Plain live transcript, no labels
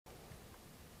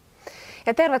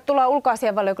Ja tervetuloa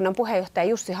ulkoasiainvaliokunnan puheenjohtaja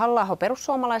Jussi Halla-aho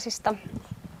perussuomalaisista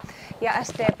ja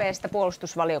SDP:stä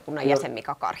puolustusvaliokunnan jäsen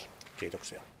Kari.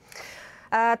 Kiitoksia.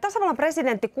 Tasavallan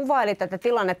presidentti kuvaili tätä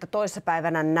tilannetta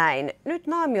toissapäivänä näin. Nyt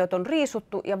naamiot on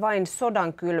riisuttu ja vain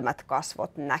sodan kylmät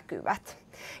kasvot näkyvät.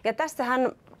 Ja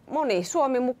tässähän moni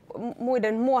Suomi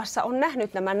muiden muassa on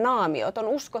nähnyt nämä naamiot. On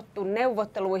uskottu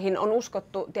neuvotteluihin, on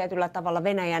uskottu tietyllä tavalla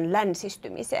Venäjän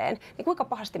länsistymiseen. Niin kuinka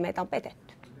pahasti meitä on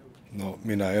petetty? No,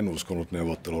 minä en uskonut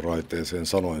neuvotteluraiteeseen,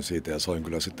 sanoin siitä ja sain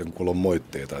kyllä sitten kuulla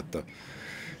moitteita,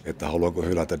 että haluanko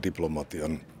hylätä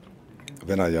diplomatian.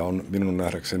 Venäjä on minun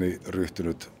nähdäkseni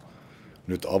ryhtynyt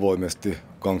nyt avoimesti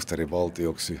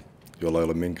gangsterivaltioksi, jolla ei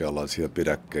ole minkäänlaisia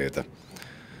pidäkkeitä.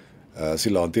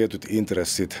 Sillä on tietyt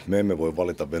intressit. Me emme voi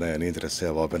valita Venäjän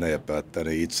intressejä, vaan Venäjä päättää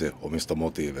ne itse omista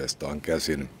motiiveistaan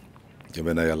käsin. Ja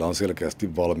Venäjällä on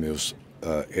selkeästi valmius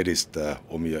edistää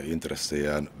omia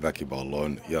intressejään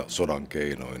väkivalloin ja sodan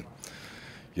keinoin.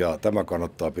 Ja tämä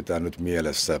kannattaa pitää nyt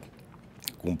mielessä,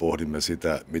 kun pohdimme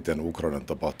sitä, miten Ukrainan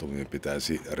tapahtumiin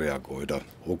pitäisi reagoida.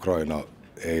 Ukraina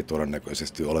ei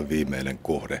todennäköisesti ole viimeinen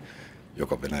kohde,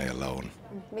 joka Venäjällä on.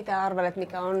 Mitä arvelet,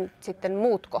 mikä on sitten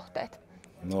muut kohteet?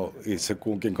 No, itse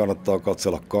kunkin kannattaa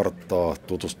katsella karttaa,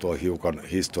 tutustua hiukan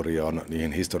historiaan,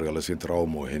 niihin historiallisiin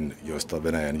traumoihin, joista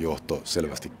Venäjän johto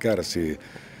selvästi kärsii,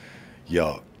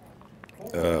 ja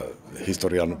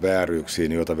historian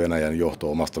vääryyksiin, joita Venäjän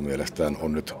johto omasta mielestään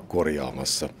on nyt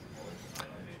korjaamassa.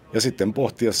 Ja sitten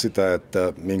pohtia sitä,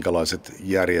 että minkälaiset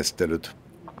järjestelyt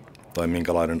tai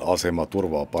minkälainen asema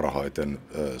turvaa parhaiten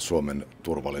Suomen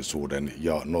turvallisuuden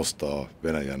ja nostaa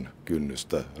Venäjän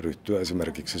kynnystä ryhtyä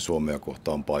esimerkiksi Suomea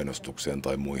kohtaan painostukseen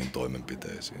tai muihin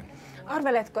toimenpiteisiin.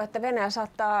 Arveletko, että Venäjä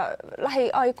saattaa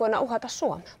lähiaikoina uhata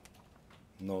Suomea?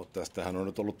 No, tästähän on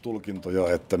nyt ollut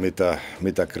tulkintoja, että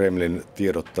mitä Kremlin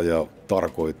tiedottaja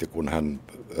tarkoitti, kun hän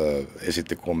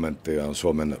esitti kommenttejaan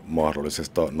Suomen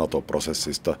mahdollisesta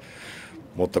NATO-prosessista.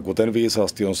 Mutta kuten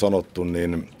viisaasti on sanottu,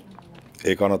 niin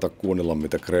ei kannata kuunnella,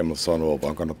 mitä Kreml sanoo,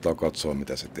 vaan kannattaa katsoa,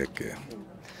 mitä se tekee.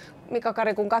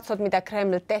 Kari, kun katsot, mitä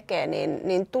Kreml tekee,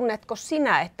 niin tunnetko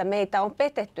sinä, että meitä on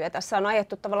petetty? Ja tässä on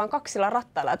ajettu tavallaan kaksilla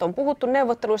rattailla. Että on puhuttu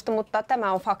neuvotteluista, mutta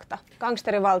tämä on fakta.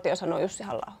 Gangsterivaltio, sanoo Jussi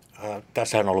Halla-aho.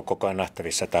 Tässä on ollut koko ajan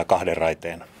nähtävissä tämä kahden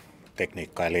raiteen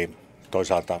tekniikka. Eli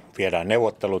toisaalta viedään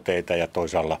neuvotteluteitä ja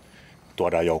toisaalta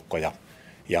tuodaan joukkoja.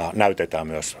 Ja näytetään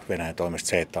myös Venäjän toimesta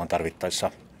se, että on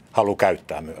tarvittaessa halu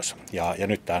käyttää myös. Ja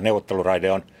nyt tämä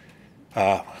neuvotteluraide on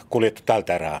kuljettu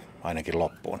tältä erää ainakin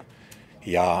loppuun.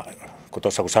 Ja kun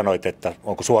tuossa kun sanoit, että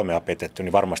onko Suomea petetty,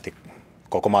 niin varmasti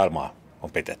koko maailmaa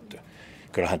on petetty.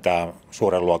 Kyllähän tämä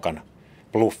suuren luokan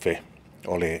bluffi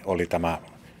oli tämä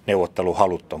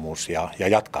neuvotteluhaluttomuus ja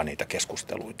jatkaa niitä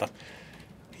keskusteluita.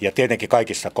 Ja tietenkin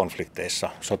kaikissa konflikteissa,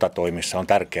 sotatoimissa on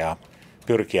tärkeää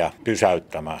pyrkiä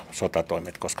pysäyttämään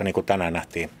sotatoimet, koska niin kuin tänään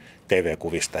nähtiin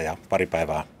TV-kuvista ja pari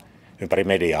päivää ympäri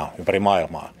mediaa, ympäri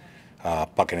maailmaa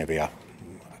pakenevia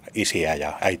isiä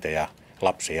ja äitejä,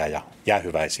 lapsia ja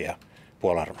jäähyväisiä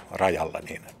Puolan rajalla,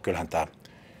 niin kyllähän tämä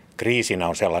kriisinä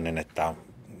on sellainen, että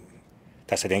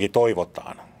tässä tietenkin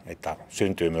toivotaan, että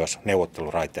syntyy myös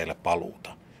neuvotteluraiteille paluuta.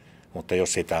 Mutta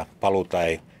jos sitä paluuta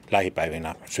ei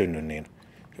lähipäivinä synny, niin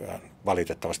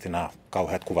valitettavasti nämä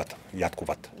kauheat kuvat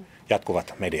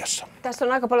jatkuvat mediassa. Tässä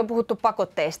on aika paljon puhuttu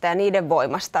pakotteista ja niiden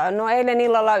voimasta. No, eilen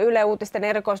illalla Yle Uutisten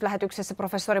erikoislähetyksessä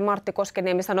professori Martti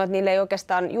Koskeniemi sanoi, että niille ei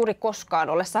oikeastaan juuri koskaan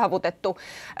ole saavutettu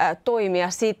toimia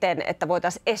siten, että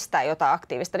voitaisiin estää jotain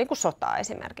aktiivista, niin kuin sotaa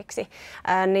esimerkiksi.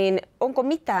 Niin onko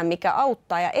mitään, mikä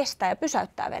auttaa ja estää ja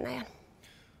pysäyttää Venäjän?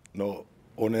 No,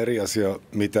 on eri asia,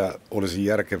 mitä olisi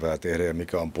järkevää tehdä ja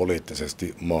mikä on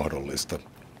poliittisesti mahdollista.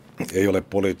 Ei ole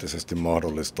poliittisesti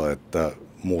mahdollista, että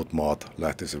muut maat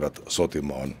lähtisivät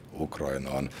sotimaan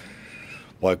Ukrainaan.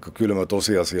 Vaikka kylmä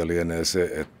tosiasia lienee se,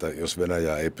 että jos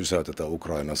Venäjää ei pysäytetä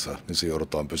Ukrainassa, niin se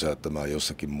joudutaan pysäyttämään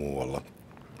jossakin muualla.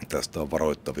 Tästä on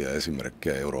varoittavia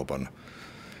esimerkkejä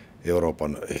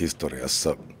Euroopan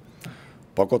historiassa.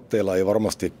 Pakotteilla ei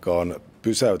varmastikaan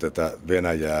pysäytetä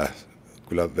Venäjää.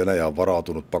 Kyllä Venäjä on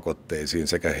varautunut pakotteisiin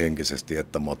sekä henkisesti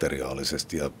että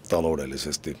materiaalisesti ja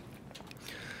taloudellisesti.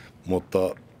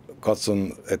 Mutta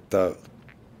katson, että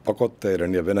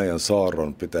pakotteiden ja Venäjän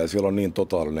saarron pitäisi olla niin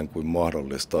totaalinen kuin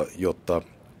mahdollista, jotta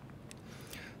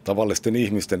tavallisten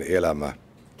ihmisten elämä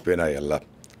Venäjällä,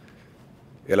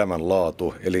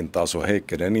 elämänlaatu, elintaso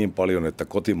heikkenee niin paljon, että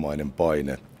kotimainen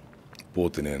paine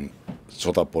Putinin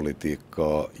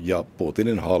sotapolitiikkaa ja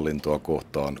Putinin hallintoa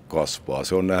kohtaan kasvaa.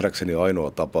 Se on nähdäkseni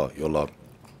ainoa tapa, jolla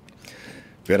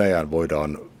Venäjään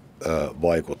voidaan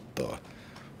vaikuttaa.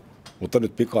 Mutta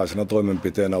nyt pikaisena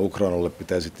toimenpiteenä Ukrainalle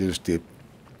pitäisi tietysti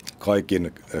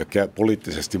kaikin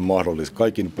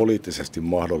poliittisesti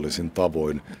mahdollisin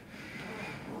tavoin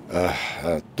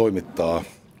toimittaa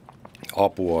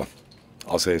apua,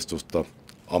 aseistusta,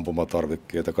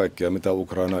 ampumatarvikkeita, kaikkea mitä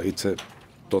Ukraina itse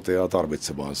toteaa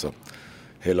tarvitsevansa.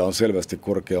 Heillä on selvästi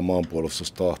korkea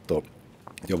maanpuolustustahto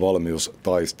ja valmius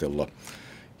taistella.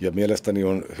 Ja mielestäni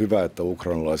on hyvä, että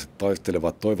ukrainalaiset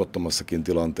taistelevat toivottomassakin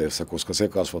tilanteessa, koska se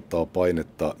kasvattaa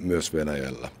painetta myös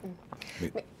Venäjällä.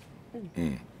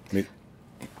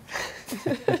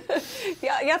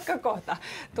 Ja jatka kohta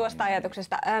tuosta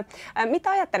ajatuksesta. Mitä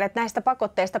ajattelet näistä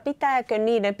pakotteista?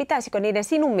 Pitäisikö niiden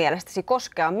sinun mielestäsi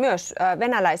koskea myös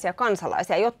venäläisiä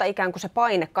kansalaisia, jotta ikään kuin se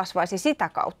paine kasvaisi sitä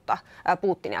kautta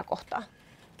Putinia kohtaan?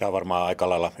 Tämä on varmaan aika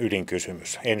lailla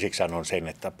ydinkysymys. Ensiksi sanon sen,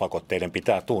 että pakotteiden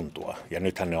pitää tuntua. Ja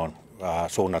nythän ne on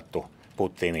suunnattu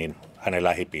Putiniin, hänen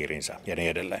lähipiirinsä ja niin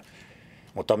edelleen.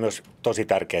 Mutta on myös tosi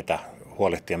tärkeää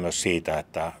huolehtia myös siitä,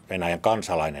 että Venäjän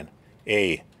kansalainen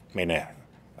ei mene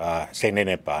sen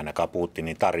enempää ainakaan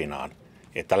Putinin tarinaan,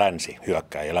 että länsi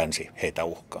hyökkää ja länsi heitä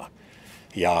uhkaa.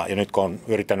 Ja nyt kun on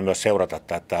yrittänyt myös seurata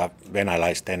tätä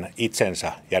venäläisten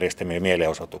itsensä järjestämiä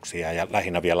mielenosoituksia ja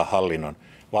lähinnä vielä hallinnon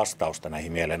vastausta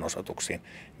näihin mielenosoituksiin,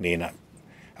 niin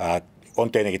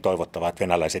on tietenkin toivottavaa, että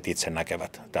venäläiset itse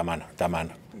näkevät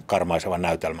tämän karmaisevan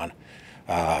näytelmän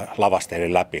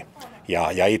lavasteiden läpi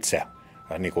ja itse,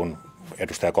 niin kuin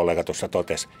edustajakollega tuossa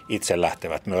totesi, itse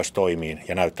lähtevät myös toimiin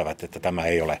ja näyttävät, että tämä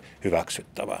ei ole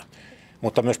hyväksyttävää.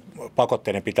 Mutta myös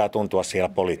pakotteiden pitää tuntua siellä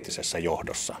poliittisessa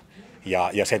johdossa.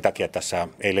 Ja sen takia tässä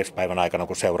eilispäivän aikana,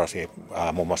 kun seurasi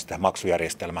muun muassa tähän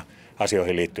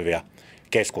maksujärjestelmäasioihin liittyviä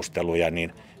keskusteluja,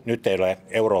 niin nyt ei ole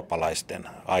eurooppalaisten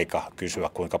aika kysyä,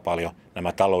 kuinka paljon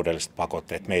nämä taloudelliset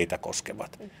pakotteet meitä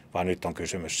koskevat, vaan nyt on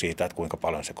kysymys siitä, että kuinka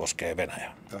paljon se koskee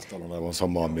Venäjää. Tästä olen aivan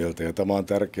samaa mieltä, ja tämä on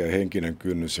tärkeä henkinen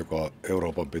kynnys, joka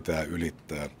Euroopan pitää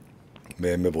ylittää.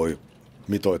 Me emme voi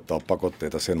mitoittaa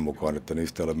pakotteita sen mukaan, että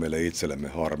niistä ei ole meille itsellemme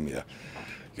harmia.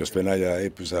 Jos Venäjää ei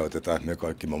pysäytetä, me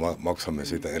kaikki maksamme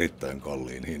siitä erittäin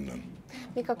kalliin hinnan.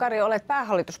 Kari, olet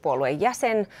päähallituspuolueen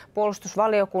jäsen,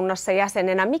 puolustusvaliokunnassa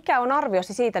jäsenenä. Mikä on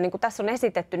arviosi siitä, niin kuin tässä on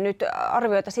esitetty nyt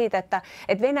arvioita siitä, että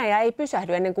Venäjä ei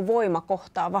pysähdy ennen kuin voima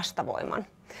kohtaa vastavoiman?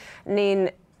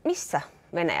 Niin missä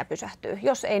Venäjä pysähtyy,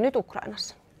 jos ei nyt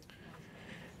Ukrainassa?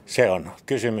 Se on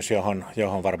kysymys,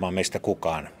 johon varmaan meistä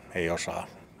kukaan ei osaa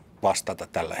vastata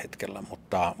tällä hetkellä,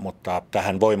 mutta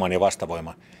tähän voiman ja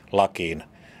vastavoiman lakiin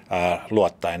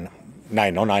luottaen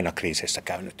näin on aina kriisissä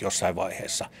käynyt jossain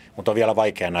vaiheessa, mutta on vielä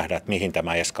vaikea nähdä, että mihin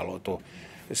tämä eskaloituu.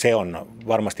 Se on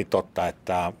varmasti totta,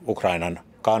 että Ukrainan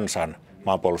kansan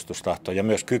maanpuolustustahto ja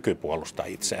myös kyky puolustaa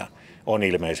itseään on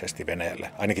ilmeisesti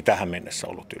Venäjälle, ainakin tähän mennessä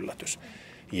ollut yllätys.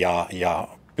 Ja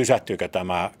pysähtyykö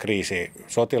tämä kriisi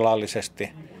sotilaallisesti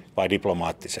vai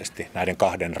diplomaattisesti näiden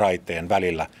kahden raiteen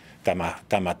välillä,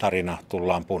 tämä tarina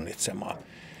tullaan punnitsemaan.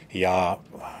 Ja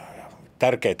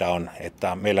tärkeää on,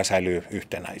 että meillä säilyy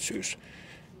yhtenäisyys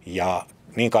ja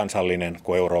niin kansallinen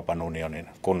kuin Euroopan unionin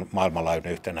kuin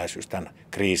maailmanlaajuinen yhtenäisyys tämän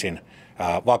kriisin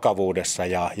vakavuudessa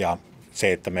ja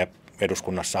se, että me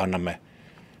eduskunnassa annamme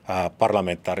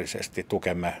parlamentaarisesti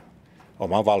tukemme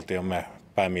oman valtiomme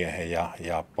päämiehen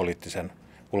ja poliittisen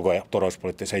ulko- ja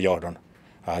turvallisuuspoliittisen johdon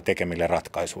tekemille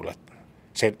ratkaisuille.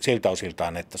 Siltä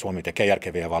osiltaan, että Suomi tekee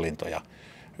järkeviä valintoja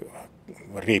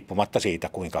riippumatta siitä,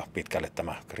 kuinka pitkälle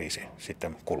tämä kriisi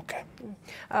sitten kulkee.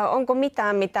 Onko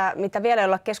mitään, mitä vielä ei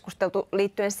olla keskusteltu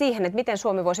liittyen siihen, että miten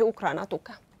Suomi voisi Ukrainaa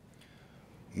tukea?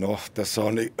 No, tässä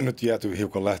on nyt jääty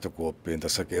hiukan lähtökuoppiin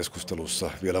tässä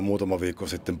keskustelussa. Vielä muutama viikko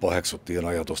sitten paheksuttiin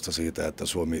ajatusta siitä, että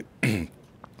Suomi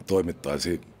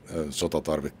toimittaisi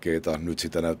sotatarvikkeita. Nyt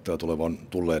sitä näyttää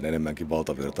tulleen enemmänkin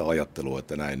valtavirta ajattelua,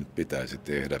 että näin pitäisi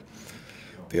tehdä.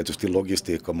 Tietysti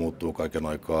logistiikka muuttuu kaiken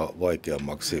aikaa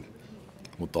vaikeammaksi,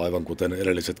 mutta aivan kuten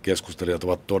edelliset keskustelijat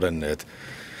ovat todenneet,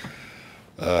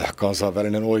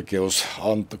 kansainvälinen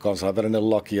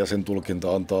laki ja sen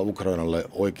tulkinta antaa Ukrainalle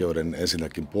oikeuden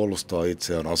ensinnäkin puolustaa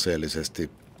itseään aseellisesti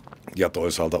ja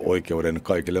toisaalta oikeuden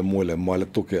kaikille muille maille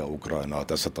tukea Ukrainaa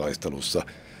tässä taistelussa.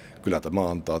 Kyllä tämä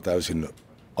antaa täysin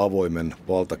avoimen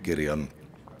valtakirjan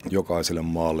jokaiselle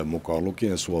maalle, mukaan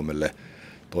lukien Suomelle,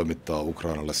 toimittaa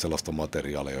Ukrainalle sellaista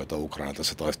materiaalia, jota Ukraina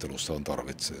tässä taistelussa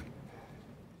tarvitsee.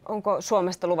 Onko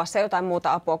Suomesta luvassa jotain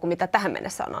muuta apua kuin mitä tähän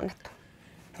mennessä on annettu?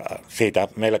 Siitä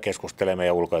meillä keskustelee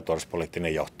meidän ulko- ja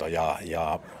turvallisuuspoliittinen johto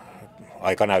ja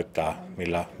aika näyttää,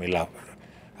 millä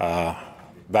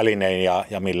välinein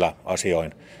ja millä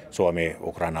asioin Suomi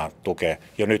Ukrainaa tukee.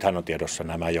 Jo nythän on tiedossa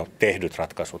nämä jo tehdyt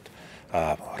ratkaisut,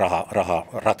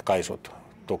 raharatkaisut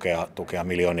tukea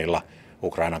miljoonilla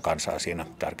Ukrainan kansaa siinä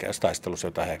tärkeässä taistelussa,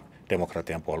 jota he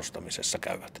demokratian puolustamisessa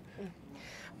käyvät.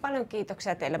 Paljon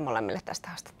kiitoksia teille molemmille tästä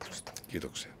haastattelusta.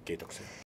 Kiitoksia. Kiitoksia.